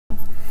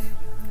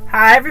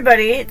Hi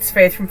everybody, it's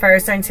Faith from Fire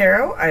Sign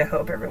Tarot. I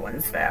hope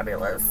everyone's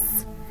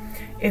fabulous.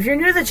 If you're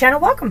new to the channel,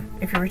 welcome.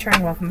 If you're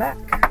returning, welcome back.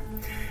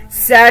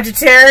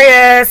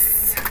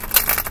 Sagittarius,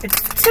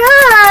 it's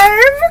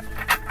time!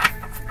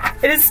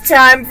 It is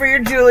time for your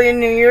Julian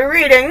New Year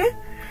reading.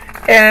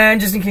 And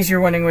just in case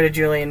you're wondering what a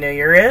Julian New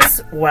Year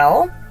is,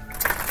 well,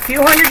 a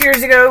few hundred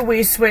years ago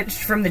we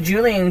switched from the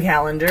Julian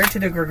calendar to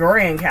the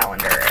Gregorian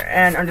calendar.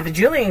 And under the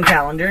Julian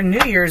calendar,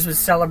 New Year's was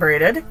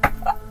celebrated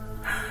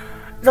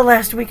the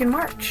last week in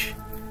March.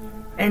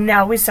 And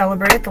now we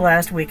celebrate it the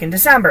last week in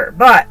December.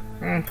 But,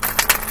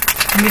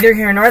 neither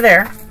here nor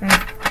there.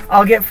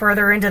 I'll get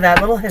further into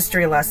that little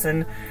history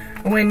lesson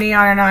when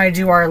Neon and I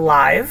do our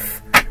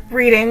live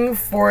reading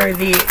for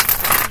the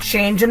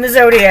change in the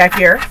zodiac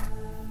year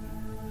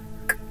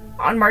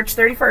on March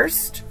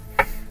 31st.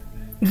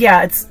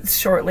 Yeah, it's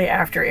shortly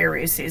after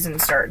Aries season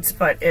starts,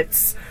 but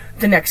it's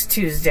the next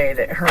Tuesday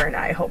that her and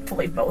I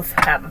hopefully both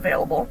have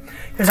available.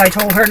 Because I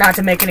told her not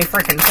to make any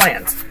freaking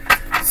plans.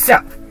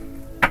 So,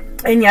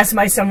 and yes,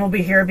 my son will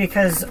be here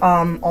because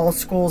all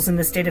schools in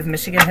the state of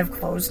Michigan have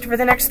closed for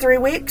the next 3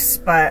 weeks,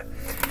 but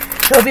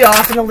he'll be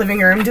off in the living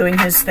room doing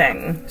his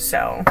thing.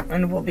 So,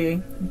 and we'll be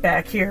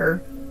back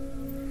here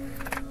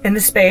in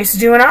the space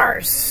doing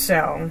ours.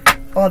 So,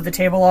 we'll have the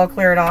table all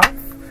cleared off.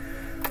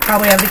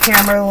 Probably have the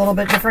camera at a little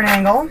bit different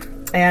angle,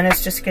 and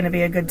it's just going to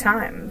be a good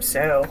time.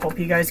 So, hope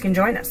you guys can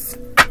join us.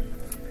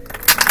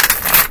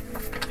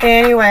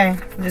 Anyway,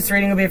 this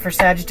reading will be for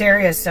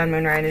Sagittarius, Sun,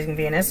 Moon, Rising,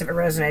 Venus. If it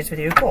resonates with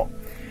you, cool.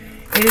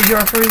 It is your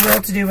free will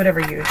to do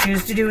whatever you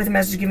choose to do with the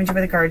message given to you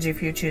by the cards.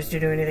 If you choose to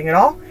do anything at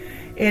all,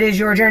 it is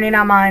your journey,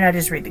 not mine. I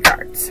just read the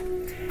cards.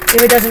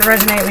 If it doesn't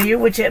resonate with you,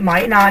 which it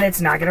might not,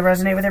 it's not going to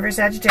resonate with every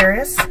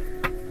Sagittarius.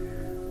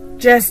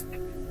 Just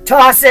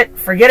toss it,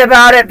 forget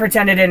about it,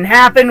 pretend it didn't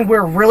happen.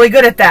 We're really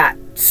good at that.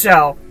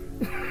 So,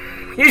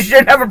 you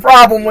shouldn't have a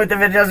problem with if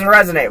it doesn't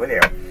resonate with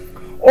you.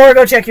 Or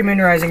go check your Moon,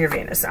 Rising, or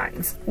Venus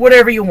signs.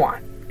 Whatever you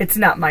want. It's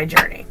not my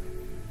journey.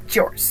 It's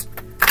yours.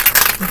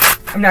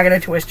 I'm not going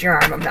to twist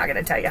your arm. I'm not going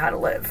to tell you how to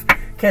live.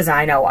 Because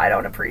I know I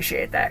don't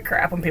appreciate that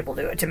crap when people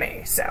do it to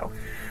me. So,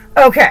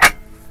 okay.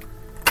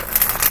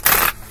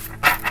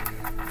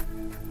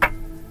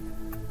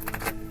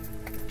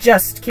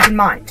 Just keep in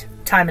mind,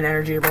 time and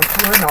energy are both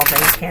fluid, and all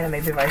things can and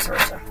maybe vice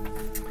versa.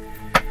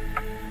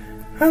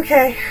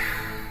 Okay.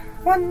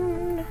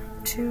 1,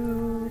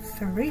 2,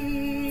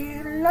 3.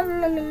 La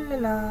la la la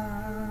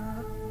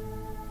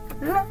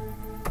la.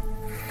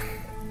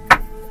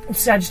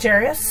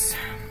 Sagittarius.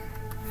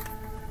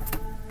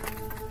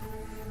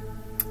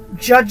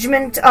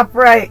 Judgment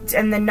upright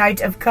and the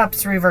Knight of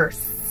Cups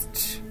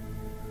reversed.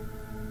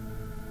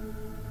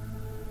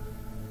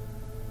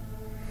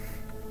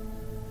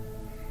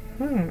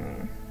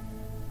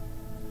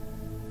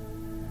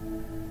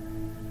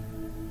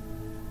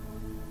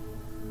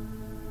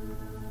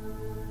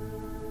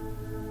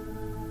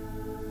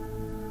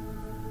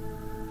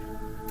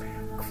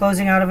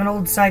 Closing out of an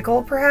old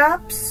cycle,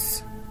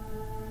 perhaps.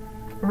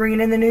 Bringing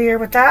in the new year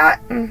with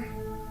that.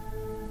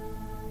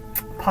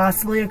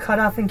 Possibly a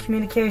cutoff in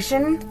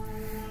communication.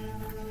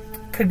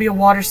 Could be a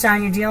water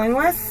sign you're dealing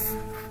with.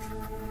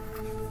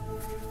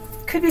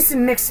 Could be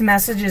some mixed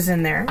messages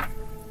in there.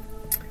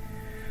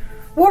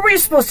 What were you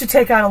supposed to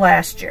take out of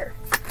last year?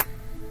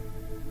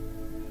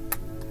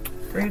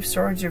 3 of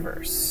Swords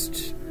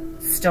reversed.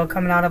 Still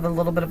coming out of a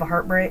little bit of a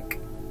heartbreak.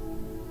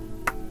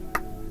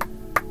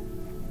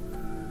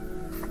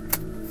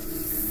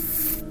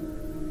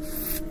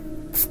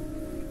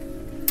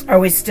 Are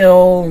we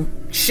still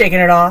shaking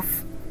it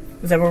off?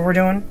 Is that what we're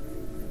doing?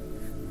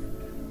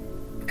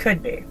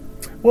 Could be.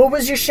 What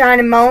was your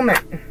shining moment?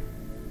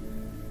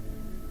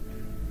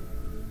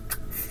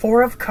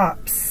 4 of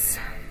Cups.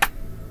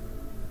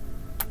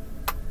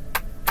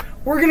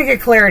 We're going to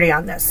get clarity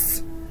on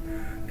this.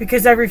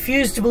 Because I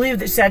refuse to believe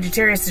that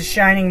Sagittarius'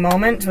 shining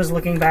moment was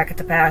looking back at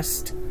the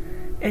past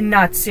and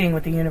not seeing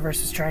what the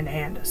universe was trying to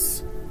hand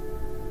us.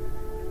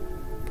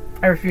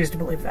 I refuse to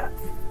believe that.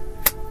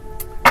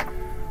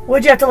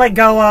 What'd you have to let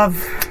go of?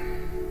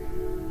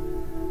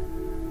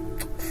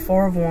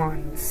 4 of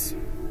Wands.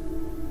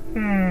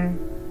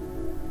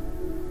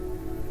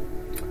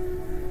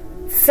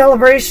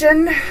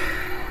 Celebration.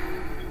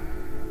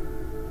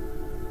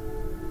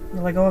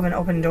 Let go of an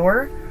open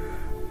door.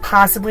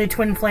 Possibly a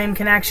twin flame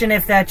connection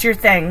if that's your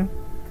thing.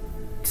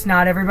 It's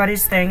not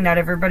everybody's thing. Not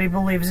everybody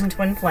believes in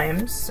twin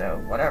flames.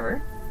 So,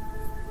 whatever.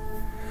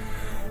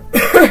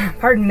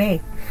 Pardon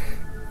me.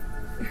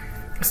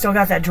 Still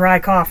got that dry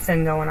cough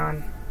thing going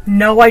on.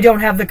 No, I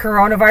don't have the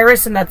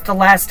coronavirus, and that's the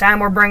last time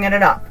we're bringing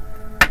it up.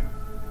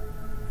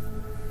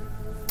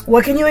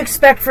 What can you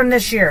expect from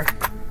this year?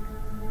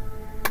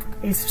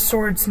 Ace of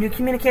Swords, new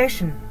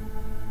communication.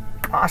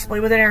 Possibly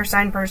with an air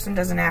sign person,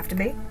 doesn't have to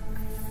be.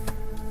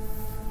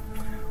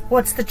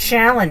 What's the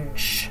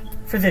challenge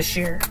for this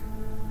year?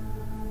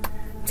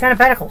 10 of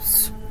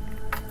Pentacles.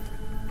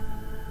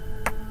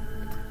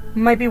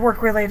 Might be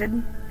work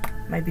related.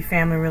 Might be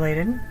family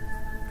related.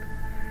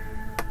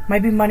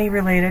 Might be money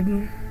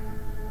related.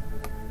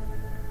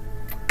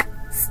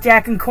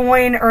 Stacking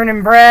coin,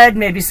 earning bread.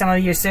 Maybe some of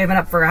you are saving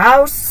up for a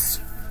house.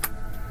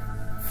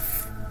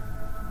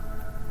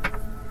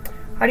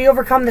 How do you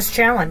overcome this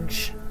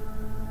challenge?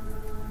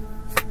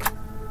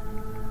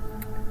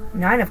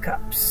 9 of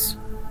Cups.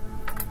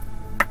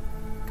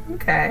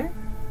 Okay.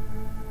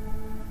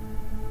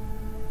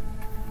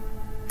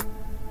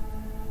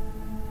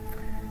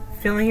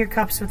 Filling your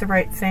cups with the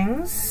right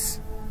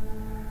things.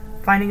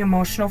 Finding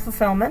emotional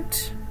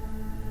fulfillment.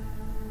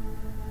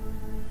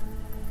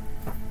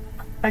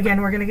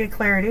 Again, we're going to get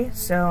clarity,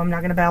 so I'm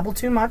not going to babble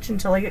too much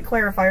until I get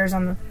clarifiers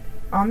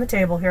on the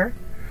table here.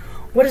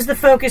 What is the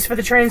focus for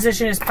the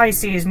transition as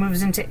Pisces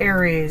moves into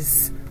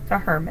Aries? The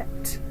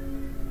Hermit.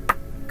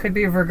 Could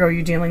be a Virgo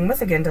you're dealing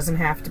with. Again, doesn't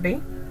have to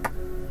be.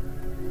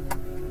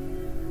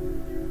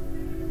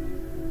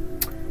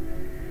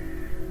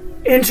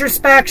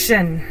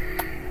 Introspection.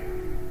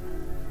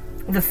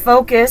 The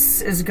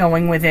focus is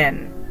going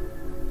within.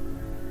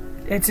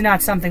 It's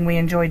not something we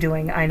enjoy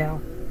doing, I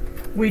know.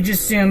 We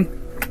just assume,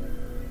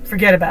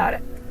 forget about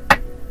it.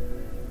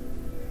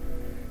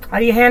 How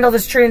do you handle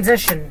this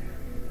transition?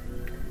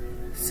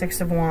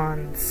 6 of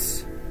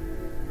Wands.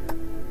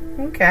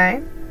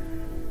 Okay.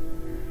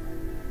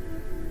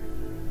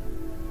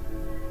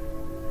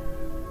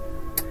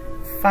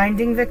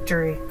 Finding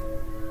victory.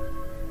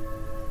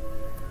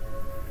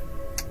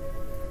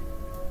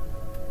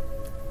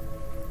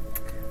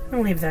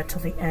 I'll leave that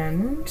till the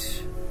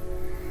end.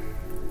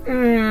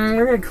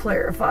 We're going to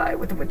clarify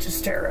with the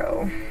Witch's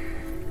Tarot.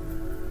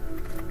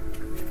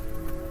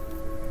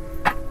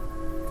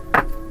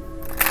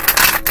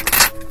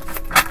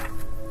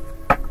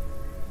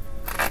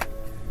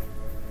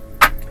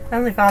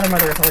 Heavenly Father,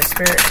 Mother Earth, Holy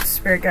Spirit,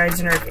 Spirit Guides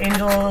and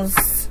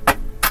Archangels,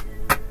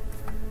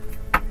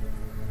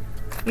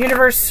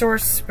 Universe,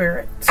 Source,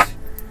 Spirit.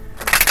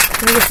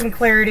 Can we get some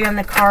clarity on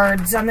the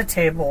cards on the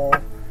table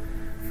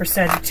for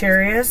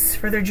Sagittarius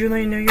for their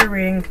Julian New Year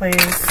reading,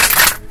 please?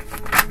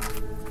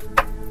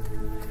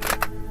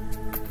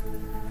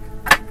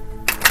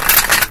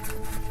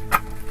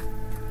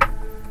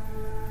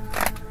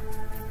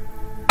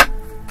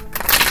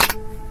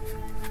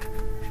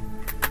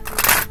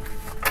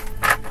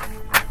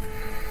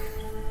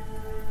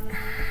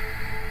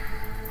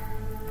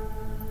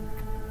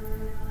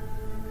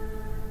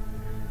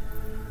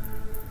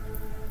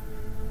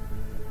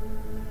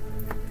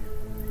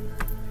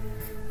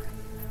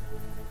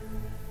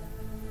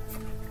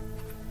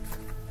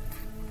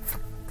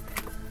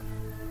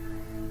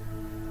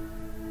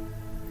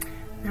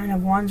 Nine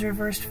of Wands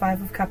reversed,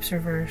 5 of Cups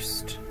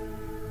reversed.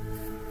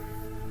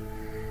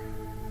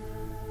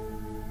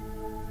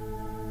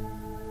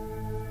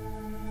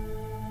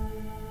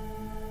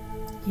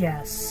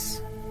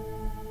 Yes.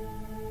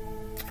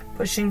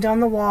 Pushing down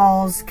the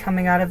walls,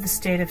 coming out of the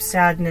state of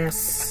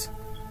sadness.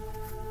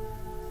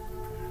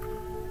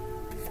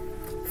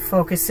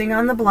 Focusing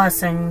on the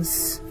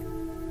blessings.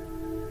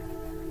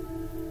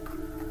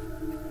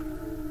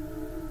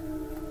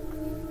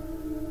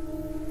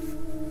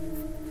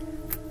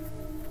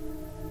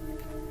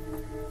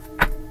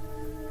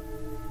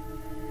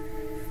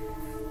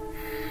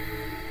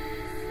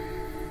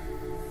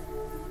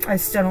 I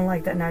still don't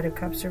like that Knight of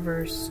Cups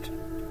reversed.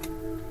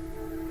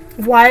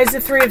 Why is the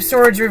 3 of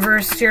Swords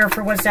reversed here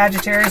for what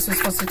Sagittarius was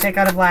supposed to take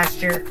out of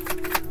last year?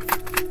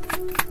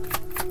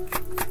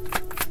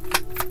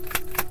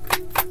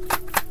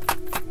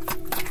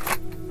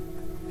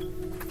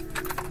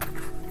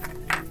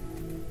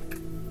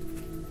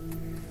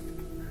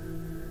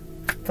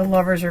 The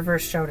Lovers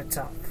reverse showed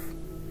itself.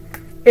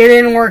 It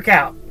didn't work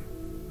out.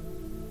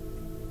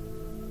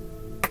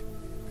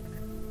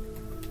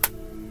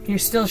 You're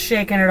still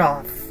shaking it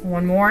off.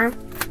 One more.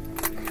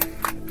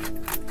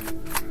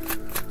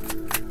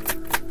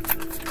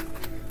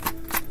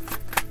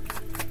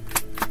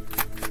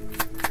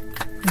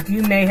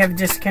 You may have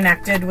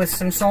disconnected with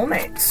some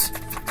soulmates.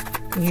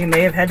 You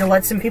may have had to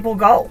let some people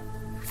go.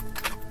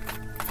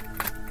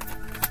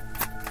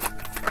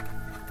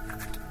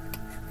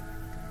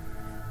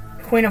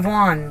 Queen of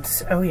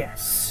Wands. Oh,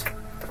 yes.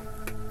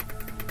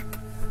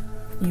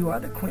 You are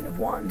the Queen of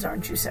Wands,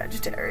 aren't you,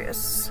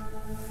 Sagittarius?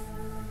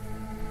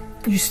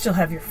 You still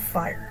have your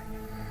fire.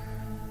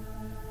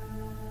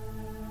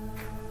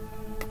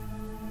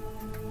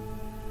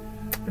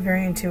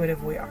 Very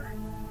intuitive we are.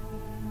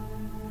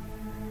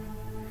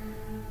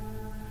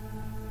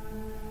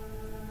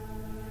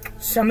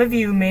 Some of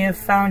you may have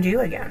found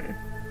you again.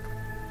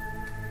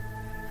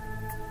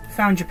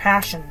 Found your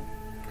passion.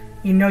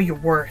 You know your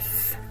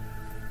worth.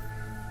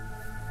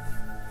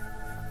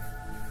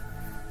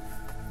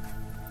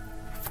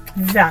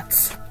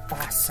 That's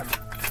awesome.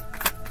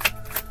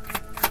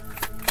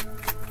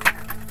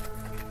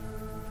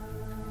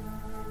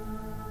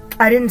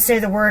 I didn't say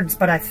the words,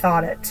 but I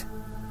thought it.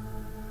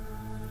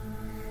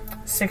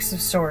 6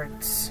 of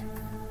Swords.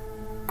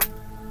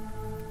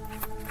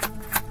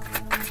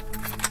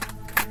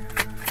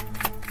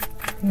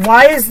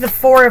 Why is the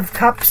 4 of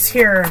Cups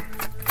here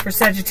for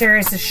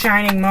Sagittarius'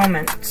 shining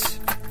moment?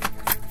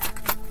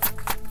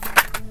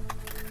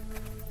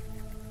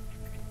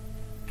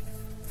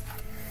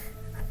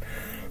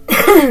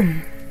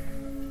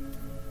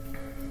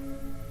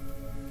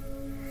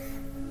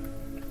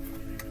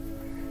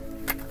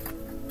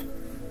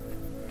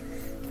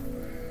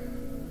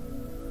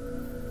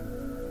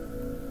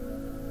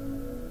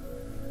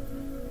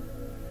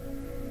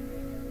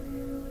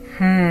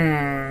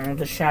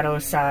 The shadow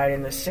side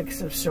and the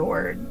Six of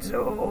Swords.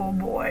 Oh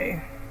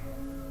boy.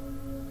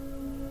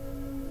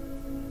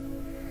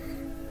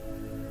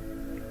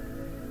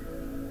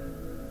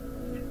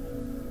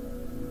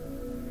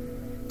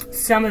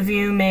 Some of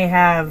you may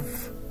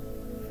have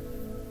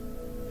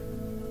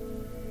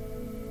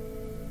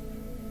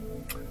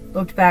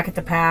looked back at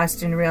the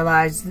past and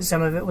realized that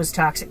some of it was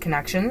toxic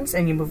connections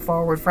and you move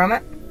forward from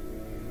it.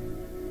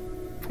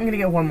 I'm going to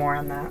get one more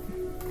on that.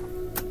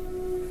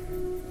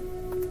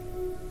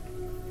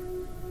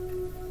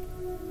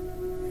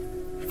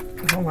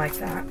 I don't like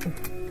that.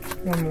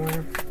 One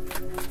more.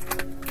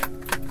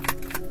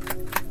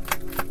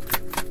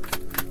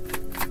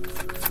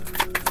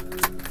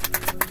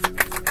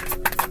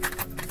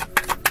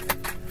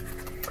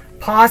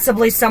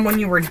 Possibly someone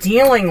you were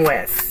dealing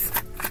with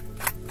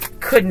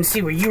couldn't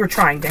see what you were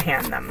trying to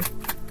hand them.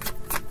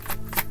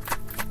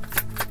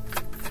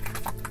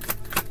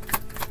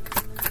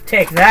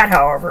 Take that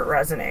however it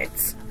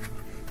resonates.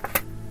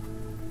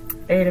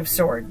 Eight of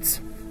Swords.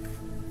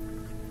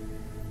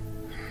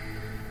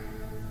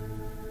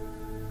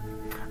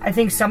 I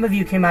think some of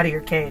you came out of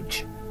your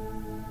cage.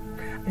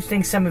 I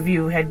think some of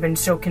you had been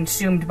so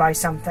consumed by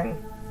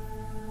something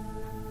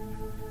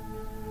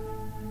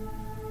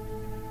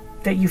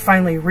that you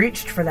finally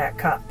reached for that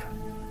cup.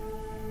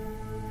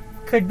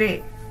 Could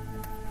be.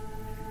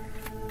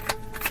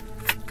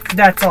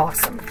 That's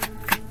awesome.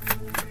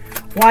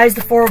 Why is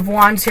the Four of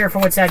Wands here for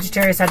what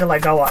Sagittarius had to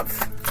let go of?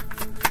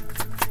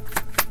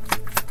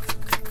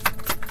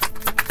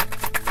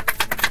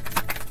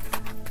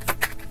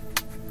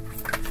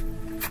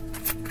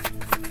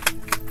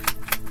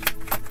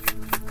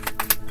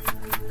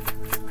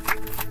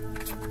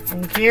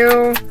 Thank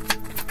you.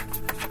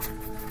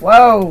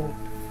 Whoa.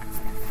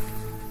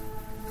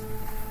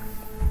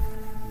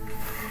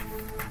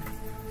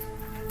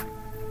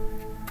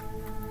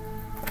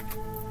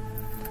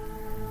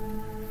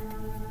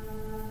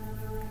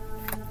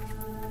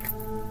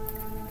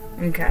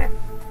 Okay.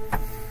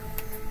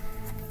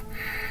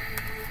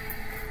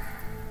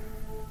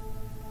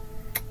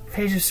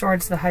 Page of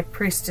Swords, the High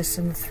Priestess,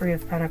 and the Three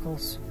of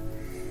Pentacles.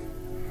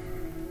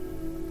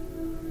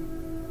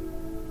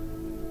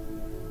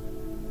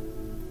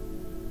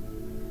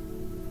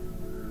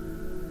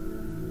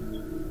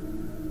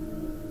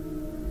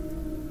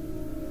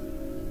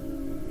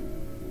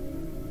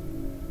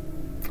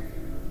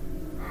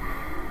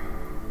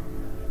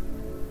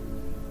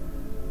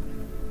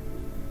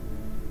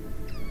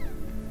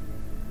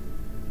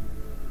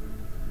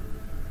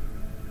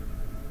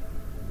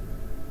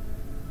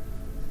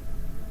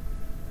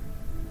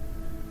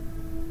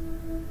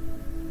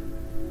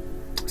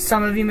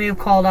 Some of you may have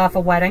called off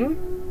a wedding,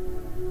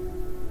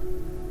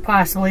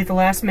 possibly at the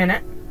last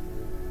minute.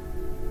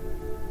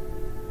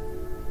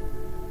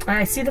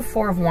 I see the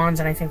Four of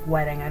Wands and I think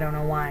wedding. I don't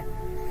know why.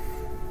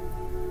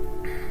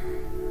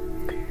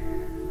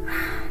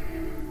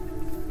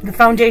 The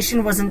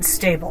foundation wasn't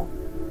stable.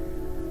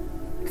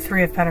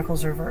 Three of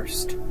Pentacles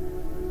reversed.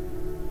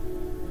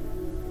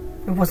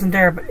 It wasn't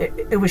there, but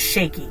it was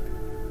shaky.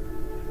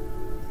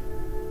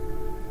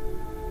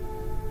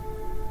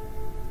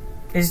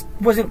 It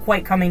wasn't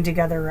quite coming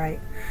together right.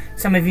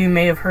 Some of you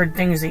may have heard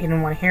things that you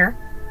didn't want to hear.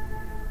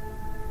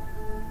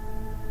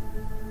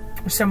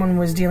 Someone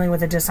was dealing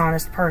with a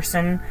dishonest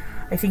person.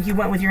 I think you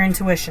went with your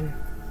intuition.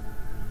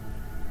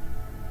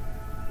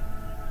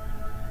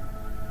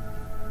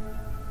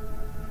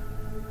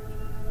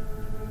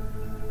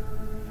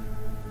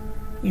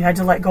 You had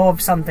to let go of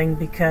something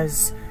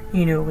because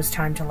you knew it was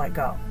time to let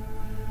go.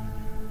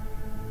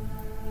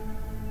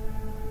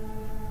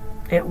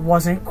 It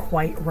wasn't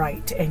quite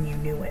right, and you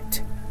knew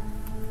it.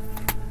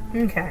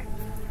 Okay.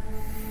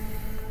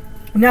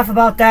 Enough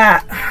about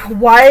that.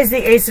 Why is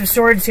the Ace of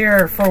Swords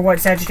here for what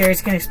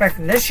Sagittarius can expect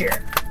from this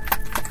year?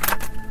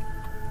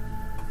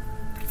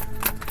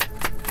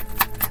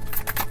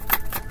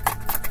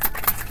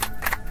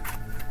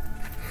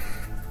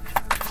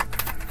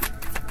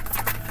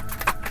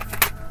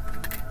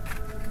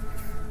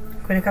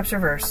 Queen of Cups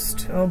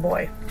reversed. Oh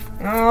boy.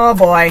 Oh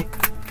boy.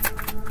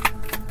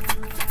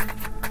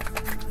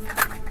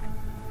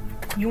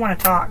 You want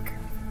to talk.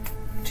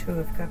 Two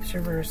of Cups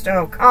reversed.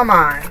 Oh, come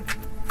on.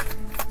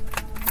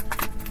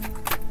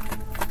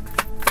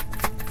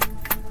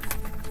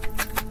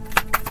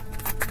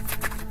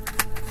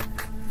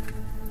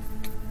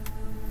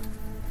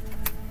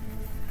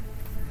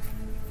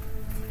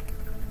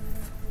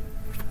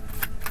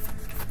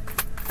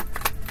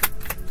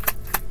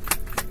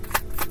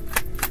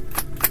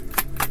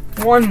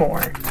 One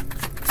more.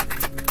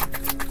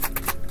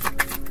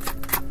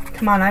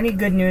 Come on, I need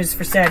good news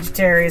for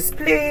Sagittarius,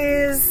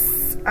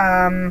 please.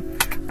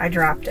 I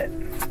dropped it.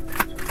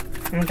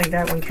 I don't think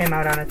that one came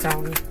out on its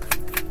own.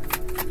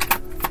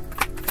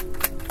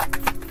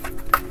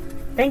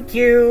 Thank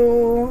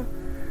you.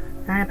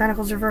 Nine of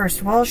Pentacles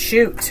reversed. Well,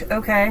 shoot.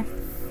 Okay.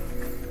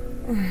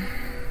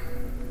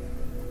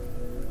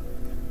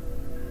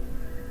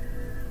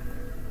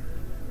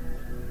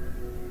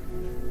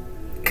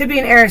 Could be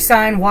an air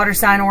sign, water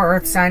sign, or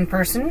earth sign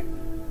person.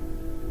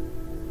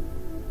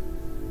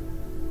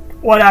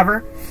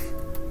 whatever.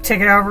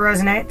 Take it however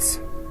resonates.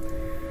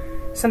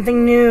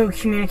 Something new,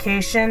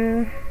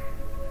 communication,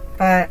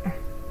 but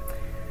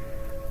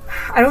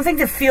I don't think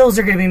the feels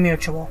are going to be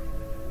mutual.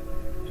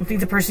 I think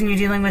the person you're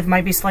dealing with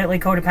might be slightly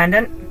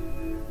codependent.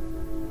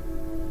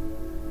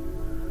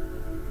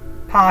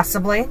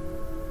 Possibly.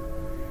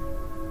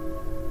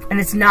 And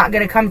it's not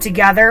going to come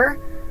together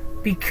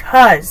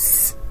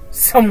because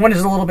someone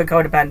is a little bit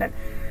codependent.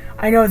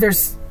 I know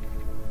there's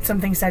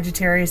something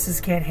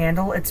Sagittarius can't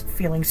handle. It's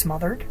feeling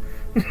smothered.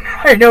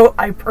 I know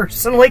I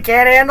personally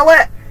can't handle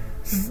it.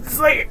 It's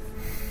like,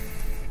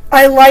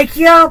 I like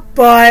you,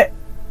 but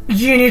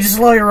you need to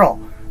slow your roll.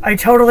 I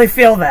totally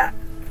feel that.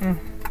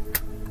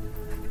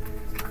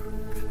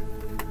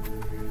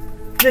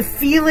 The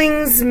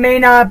feelings may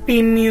not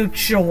be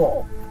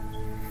mutual.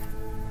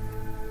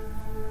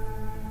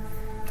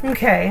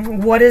 Okay,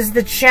 what is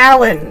the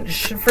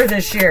challenge for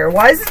this year?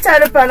 Why is the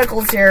Ten of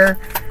Pentacles here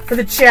for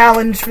the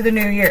challenge for the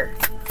new year?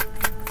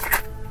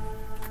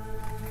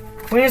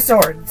 Queen of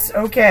Swords,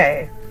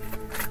 okay.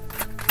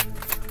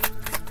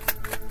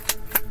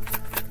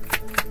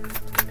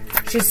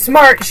 She's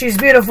smart, she's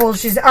beautiful,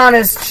 she's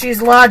honest,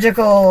 she's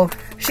logical.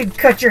 She'd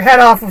cut your head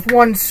off with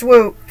one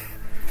swoop.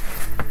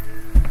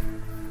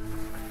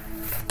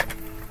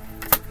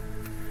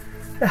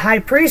 The High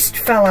Priest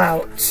fell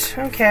out.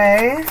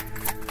 Okay.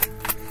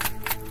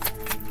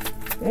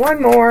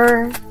 One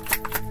more.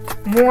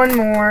 One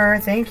more.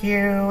 Thank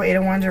you. 8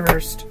 of Wands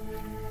reversed.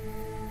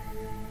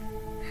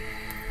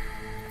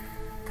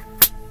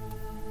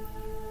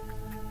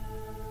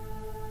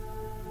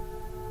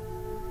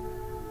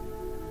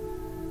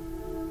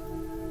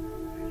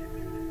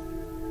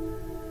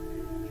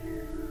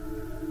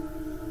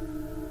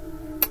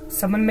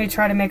 Someone may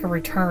try to make a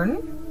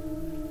return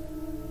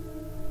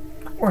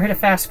or hit a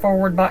fast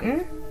forward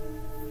button.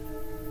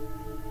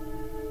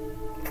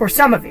 For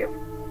some of you.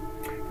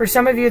 For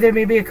some of you, there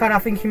may be a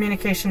cutoff in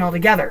communication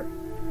altogether.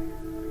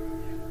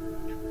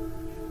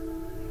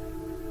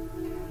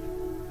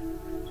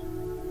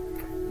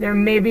 There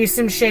may be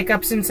some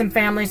shakeups in some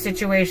family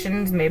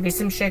situations, maybe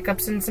some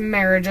shakeups in some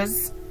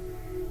marriages.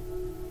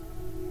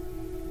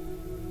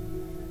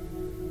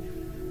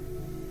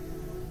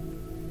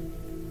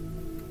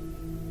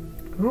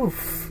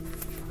 Oof.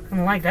 I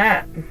don't like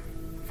that.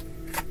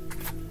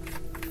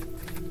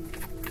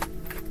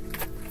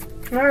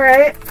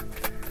 Alright.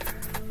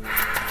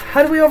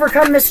 How do we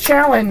overcome this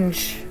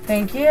challenge?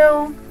 Thank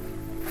you.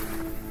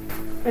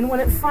 And when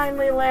it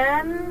finally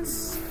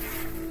lands,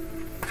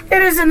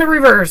 it is in the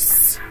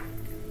reverse.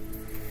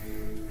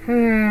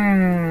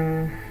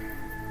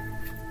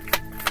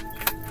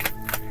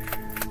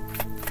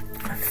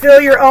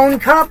 Fill your own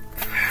cup.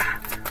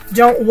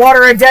 Don't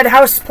water a dead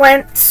house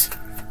plant.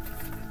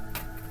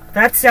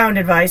 That's sound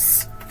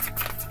advice.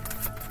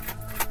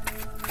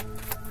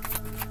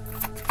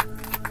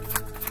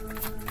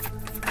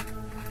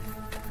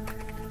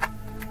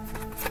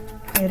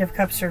 Eight of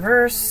Cups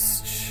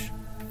reversed.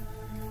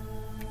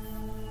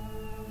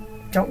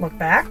 Don't look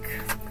back.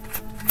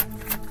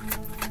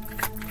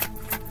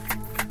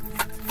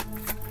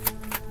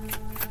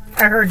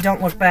 I heard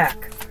don't look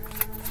back.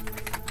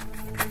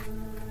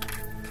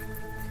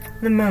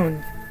 The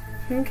Moon.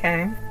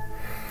 Okay.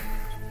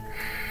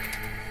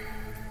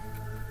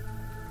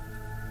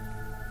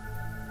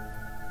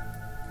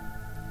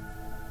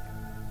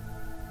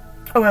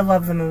 Oh, I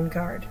love the Moon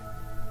card.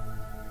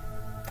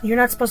 You're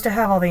not supposed to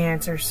have all the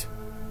answers.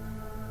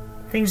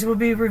 Things will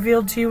be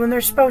revealed to you when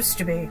they're supposed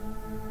to be.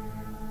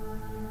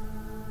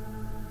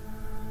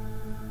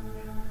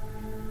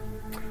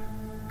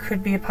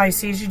 Could be a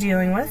Pisces you're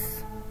dealing with.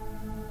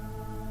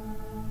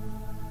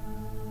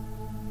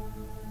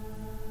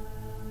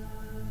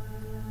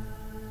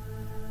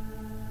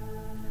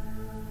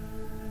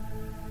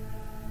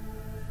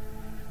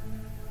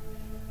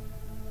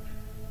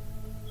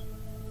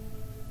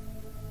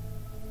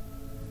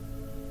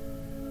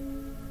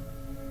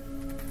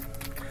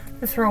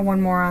 Let's throw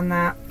one more on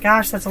that.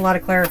 Gosh, that's a lot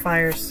of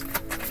clarifiers.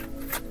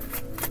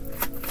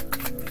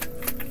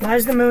 Why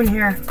is the Moon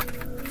here?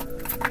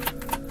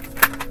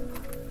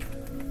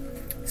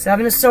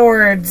 Seven of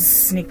Swords.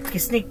 Sneaky,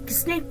 sneaky,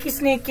 sneaky,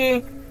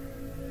 sneaky.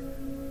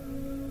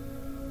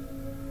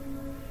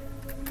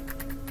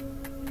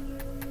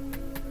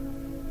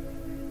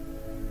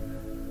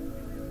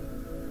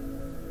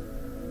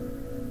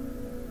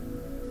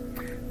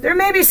 There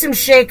may be some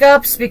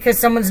shakeups because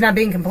someone's not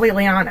being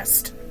completely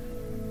honest.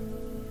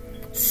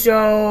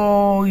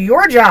 So,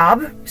 your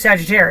job,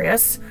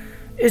 Sagittarius,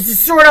 is to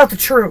sort out the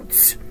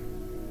truths.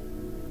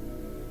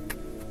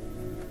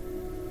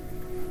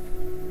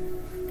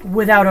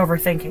 Without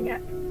overthinking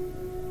it.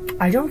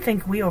 I don't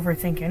think we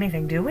overthink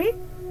anything, do we?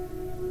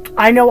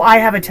 I know I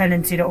have a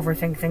tendency to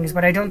overthink things,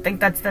 but I don't think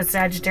that's the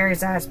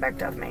Sagittarius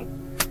aspect of me.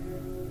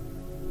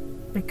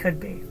 It could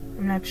be.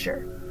 I'm not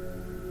sure.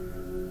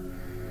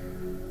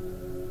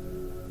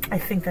 I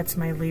think that's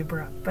my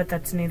Libra, but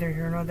that's neither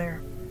here nor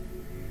there.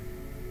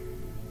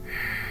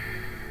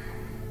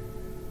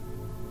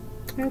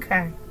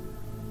 Okay.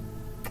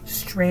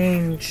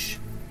 Strange.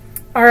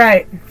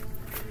 Alright.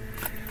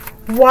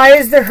 Why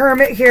is the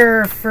Hermit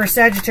here for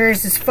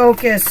Sagittarius'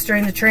 focus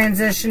during the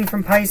transition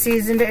from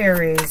Pisces into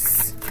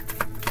Aries?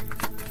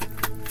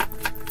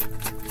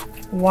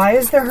 Why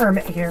is the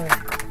Hermit here?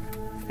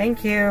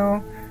 Thank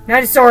you.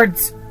 Knight of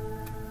Swords.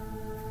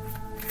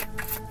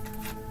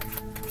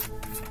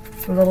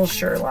 Little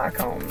Sherlock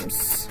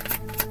Holmes.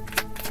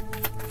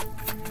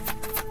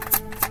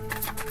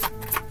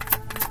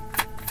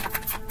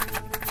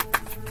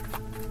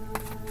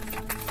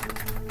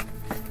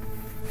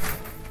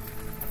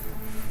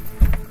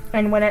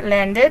 And when it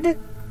landed,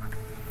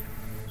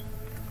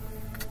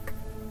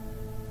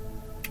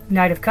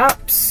 Knight of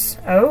Cups.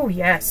 Oh,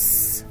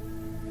 yes.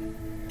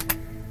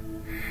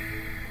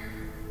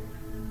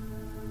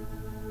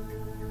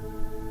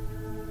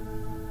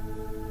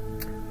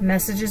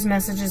 Messages,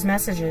 messages,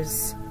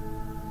 messages.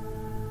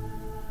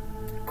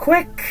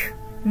 Quick,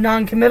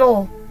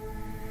 non-committal.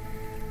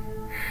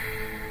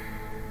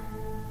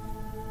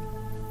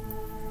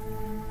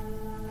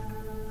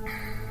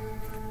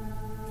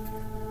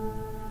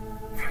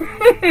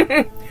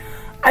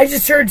 I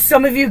just heard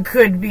some of you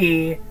could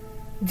be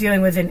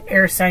dealing with an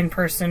air sign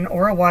person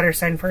or a water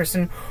sign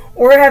person,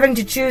 or having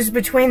to choose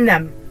between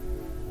them.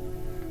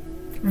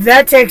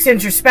 That takes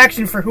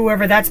introspection for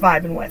whoever that's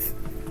vibing with.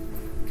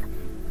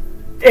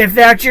 If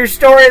that's your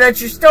story,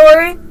 that's your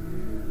story.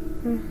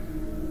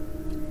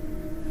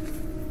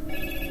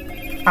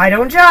 I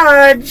don't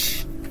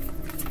judge.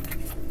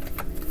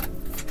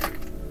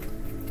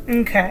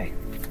 Okay.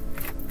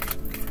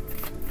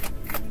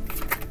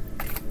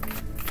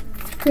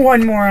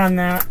 One more on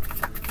that.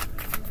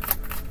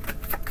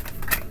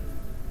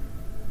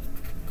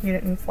 You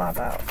didn't flop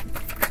out.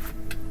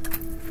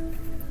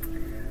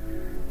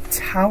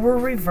 Tower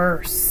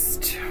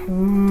reversed.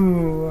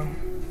 Ooh.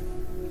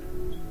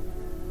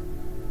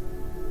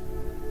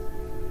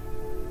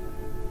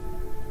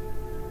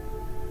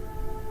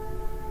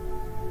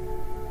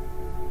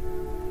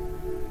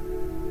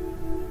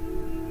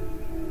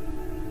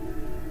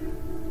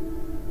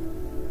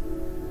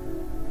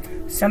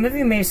 Some of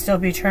you may still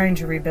be trying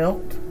to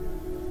rebuild.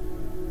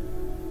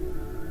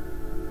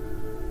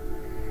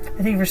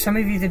 I think for some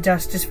of you the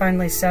dust is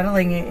finally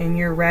settling and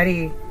you're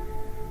ready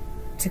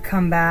to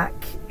come back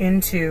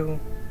into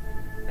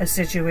a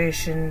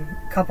situation,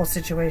 couple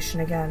situation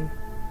again.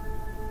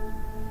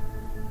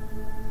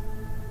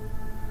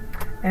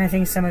 And I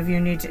think some of you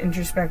need to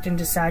introspect and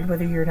decide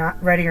whether you're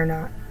not ready or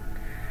not.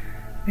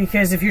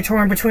 Because if you're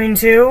torn between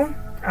two,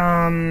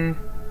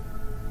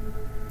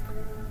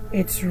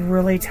 it's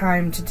really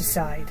time to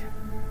decide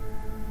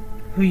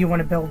who you want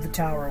to build the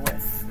tower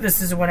with.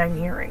 This is what I'm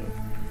hearing.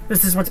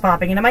 This is what's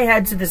popping into my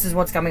head, so this is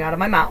what's coming out of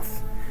my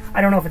mouth.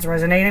 I don't know if it's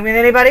resonating with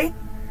anybody.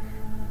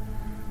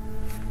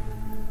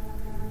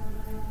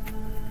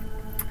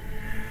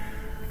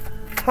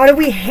 How do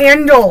we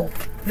handle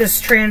this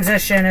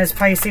transition as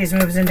Pisces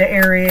moves into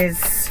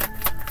Aries?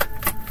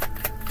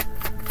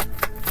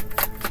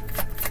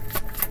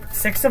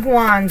 Six of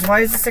Wands.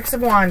 Why is the Six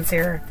of Wands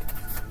here?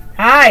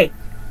 Hi!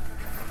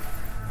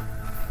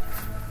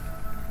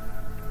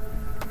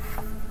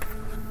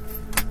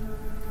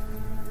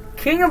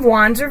 King of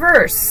Wands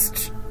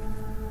reversed.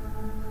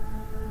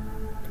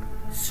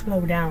 Slow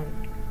down.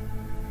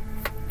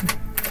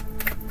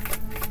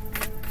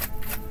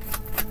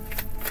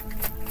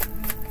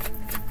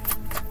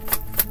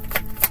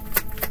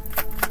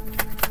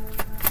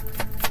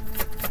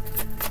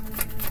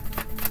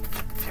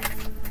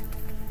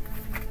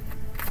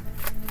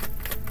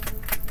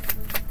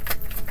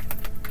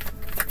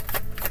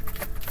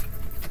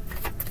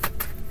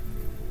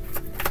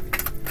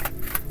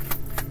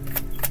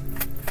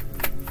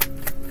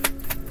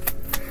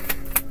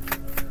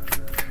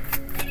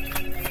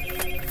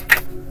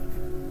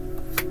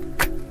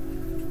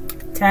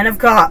 Ten of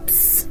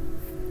Cups.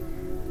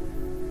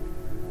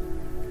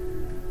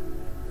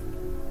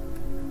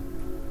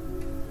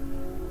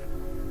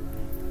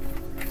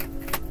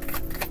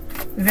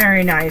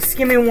 Very nice.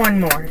 Give me one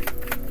more.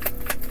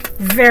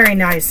 Very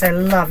nice. I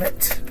love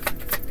it.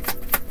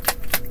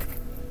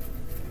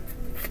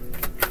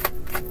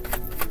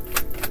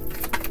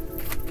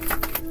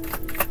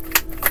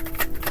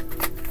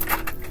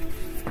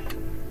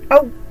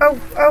 Oh,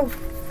 oh, oh.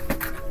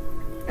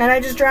 And I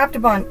just dropped a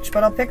bunch,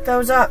 but I'll pick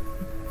those up.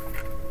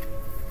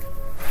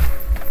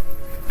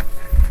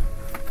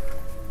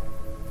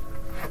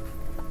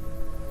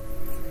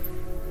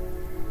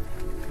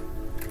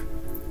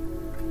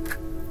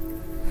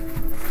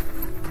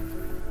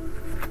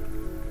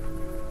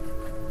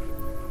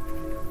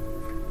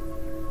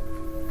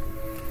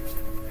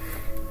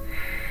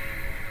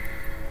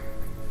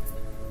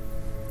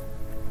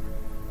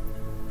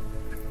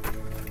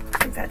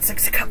 That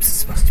Six of Cups is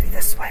supposed to be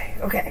this way.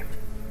 Okay.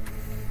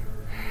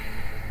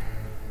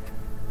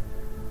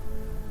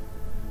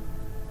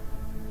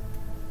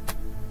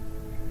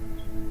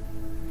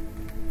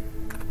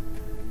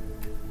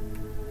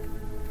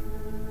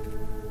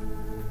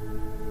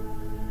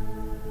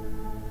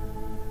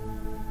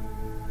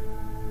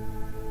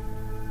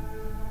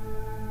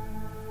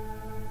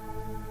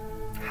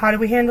 How do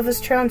we handle this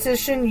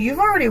transition? You've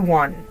already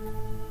won.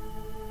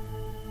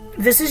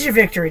 This is your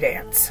victory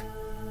dance.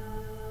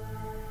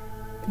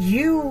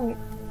 You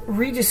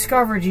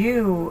rediscovered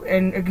you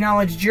and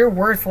acknowledged your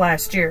worth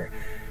last year.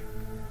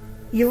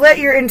 You let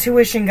your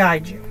intuition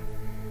guide you.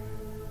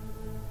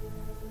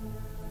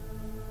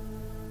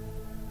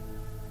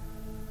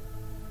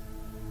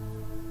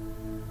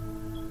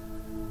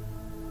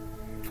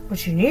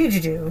 What you need to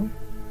do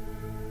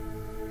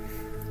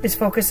is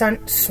focus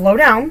on, slow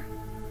down.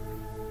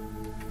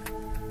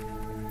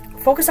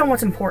 Focus on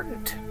what's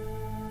important.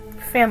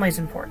 Family's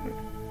important.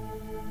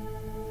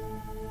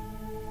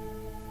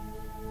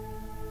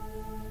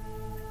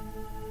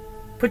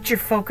 Put your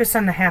focus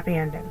on the happy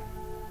ending.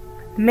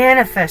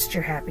 Manifest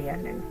your happy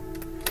ending.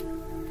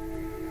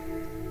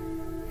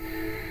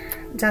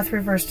 Death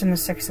reversed in the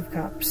Six of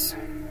Cups.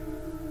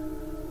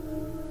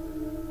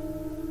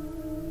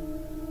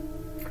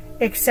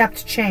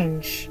 Accept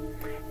change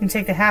and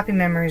take the happy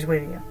memories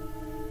with you.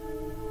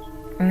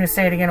 I'm going to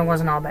say it again, it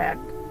wasn't all bad.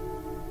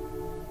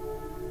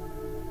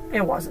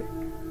 It wasn't.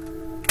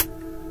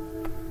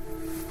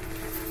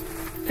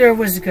 There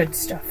was good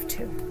stuff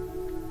too.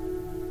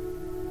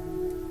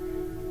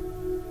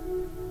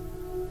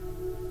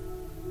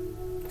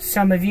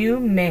 Some of you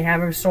may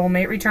have a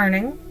soulmate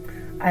returning.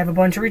 I have a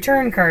bunch of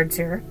return cards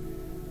here.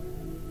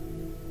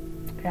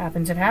 It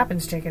happens, it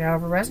happens. Take it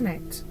however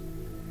resonates.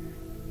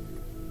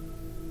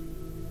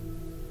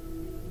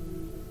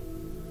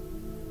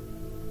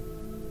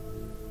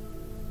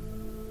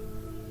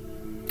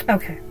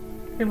 Okay,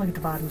 let me look at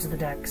the bottoms of the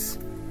decks.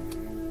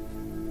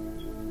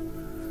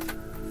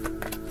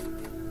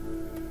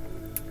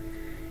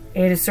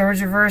 Eight of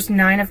Swords reversed,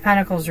 Nine of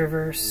Pentacles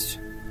reversed.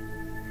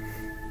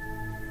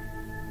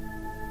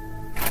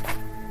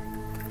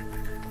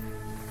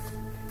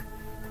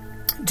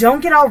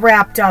 Don't get all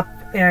wrapped up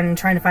in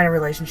trying to find a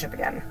relationship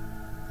again.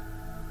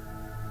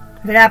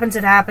 If it happens,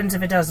 it happens.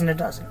 If it doesn't, it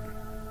doesn't.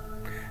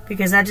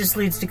 Because that just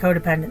leads to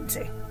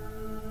codependency.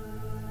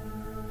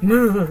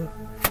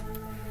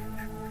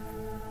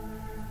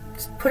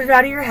 Just put it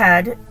out of your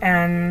head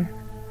and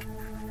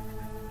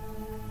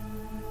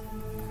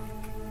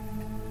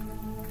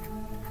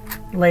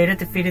lay it at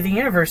the feet of the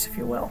universe, if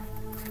you will.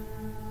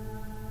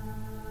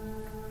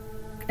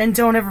 And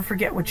don't ever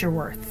forget what you're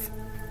worth.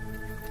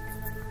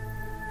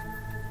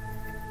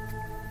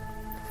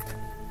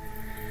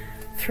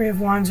 Three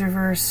of Wands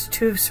reversed,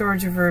 Two of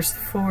Swords reversed,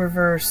 the Fool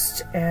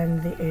reversed,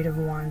 and the Eight of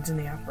Wands in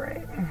the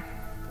upright.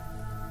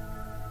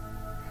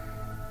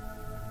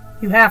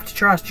 You have to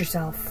trust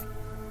yourself.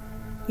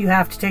 You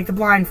have to take the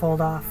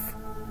blindfold off.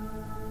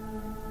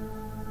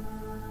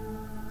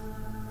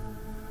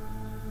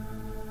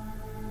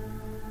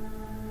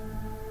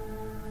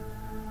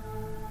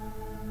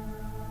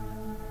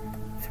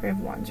 Three of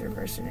Wands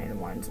reversed and Eight of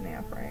Wands in the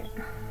upright.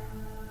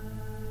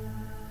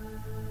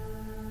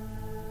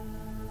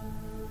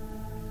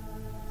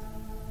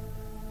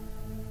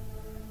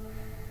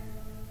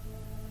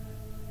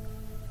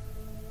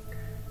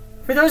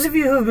 For those of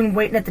you who have been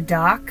waiting at the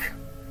dock,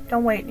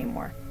 don't wait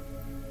anymore.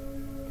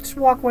 Just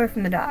walk away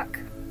from the dock.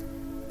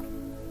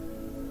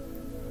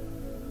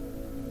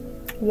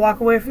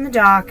 Walk away from the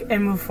dock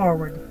and move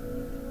forward.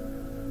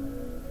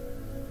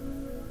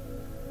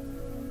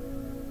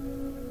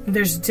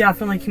 There's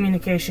definitely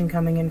communication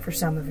coming in for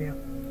some of you.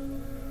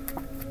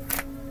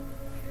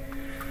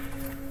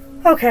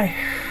 Okay,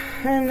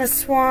 and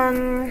this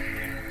one,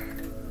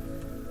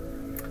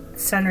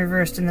 Sun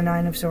reversed in the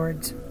Nine of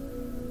Swords.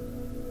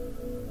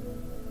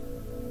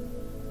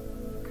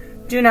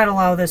 Do not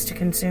allow this to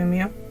consume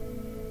you.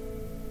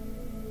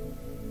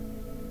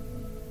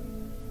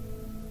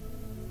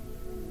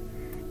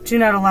 Do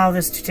not allow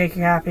this to take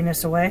your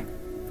happiness away.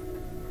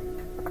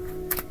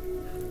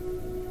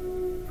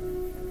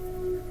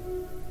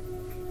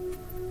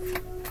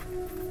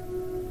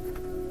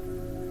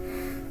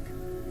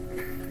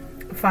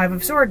 Five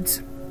of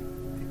Swords.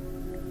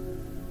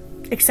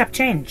 Accept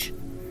change.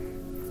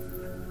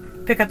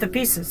 Pick up the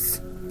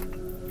pieces.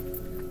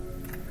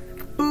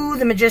 Ooh,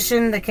 the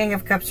Magician, the King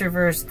of Cups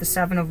reversed, the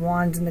Seven of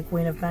Wands, and the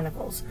Queen of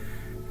Pentacles.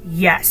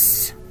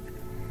 Yes.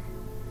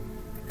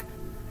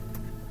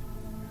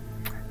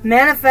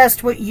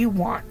 Manifest what you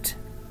want.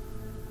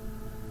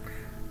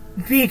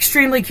 Be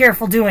extremely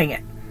careful doing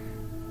it.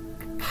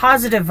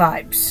 Positive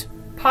vibes.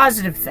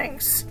 Positive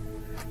things.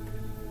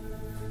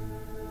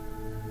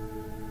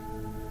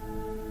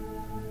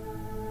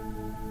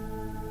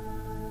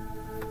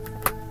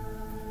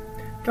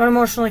 Don't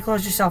emotionally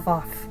close yourself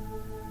off.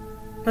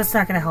 That's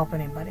not going to help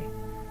anybody.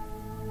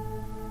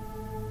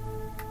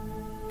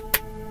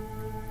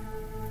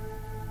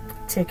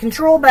 Take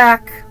control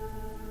back.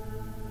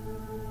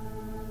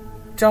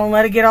 Don't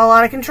let it get all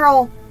out of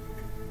control.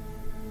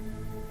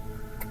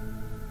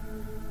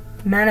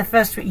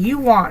 Manifest what you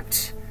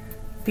want.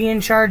 Be in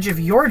charge of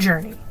your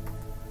journey.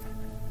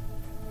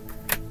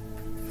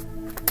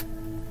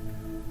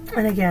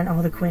 And again,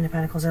 oh, the Queen of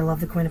Pentacles. I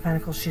love the Queen of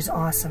Pentacles. She's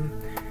awesome.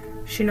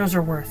 She knows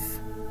her worth.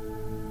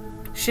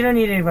 She don't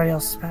need anybody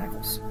else's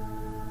pentacles.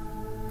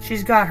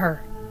 She's got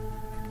her.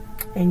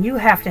 And you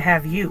have to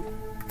have you.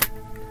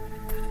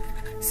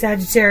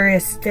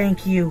 Sagittarius,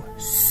 thank you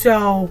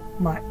so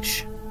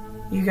much.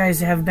 You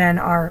guys have been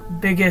our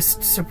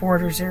biggest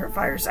supporters here at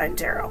Fire Sign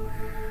Tarot.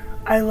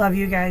 I love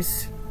you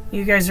guys.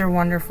 You guys are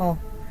wonderful.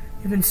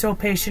 You've been so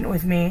patient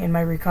with me in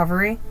my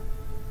recovery.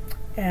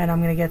 And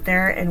I'm going to get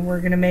there, and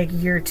we're going to make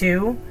year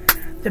 2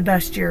 the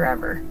best year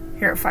ever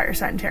here at Fire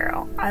Sign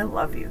Tarot. I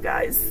love you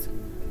guys.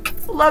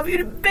 Love you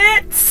to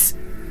bits.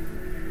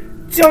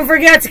 Don't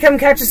forget to come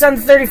catch us on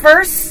the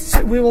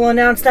 31st. We will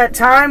announce that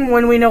time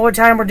when we know what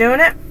time we're doing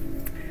it.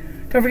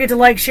 Don't forget to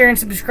like, share, and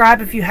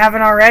subscribe if you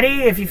haven't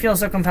already. If you feel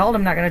so compelled,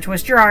 I'm not going to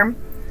twist your arm.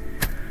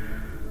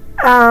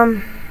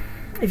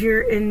 If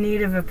you're in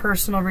need of a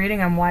personal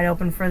reading, I'm wide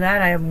open for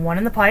that. I have one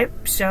in the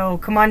pipe. So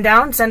come on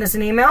down, send us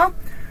an email,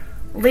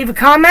 leave a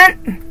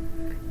comment.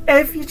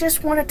 If you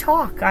just want to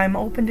talk, I'm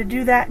open to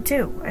do that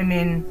too. I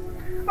mean,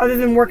 other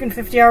than working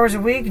 50 hours a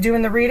week,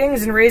 doing the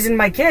readings, and raising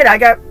my kid, I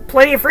got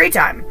plenty of free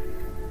time.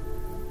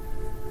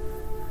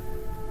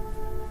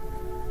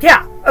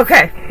 Yeah,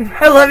 okay.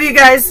 I love you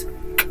guys.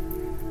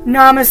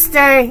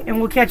 Namaste, and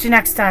we'll catch you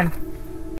next time.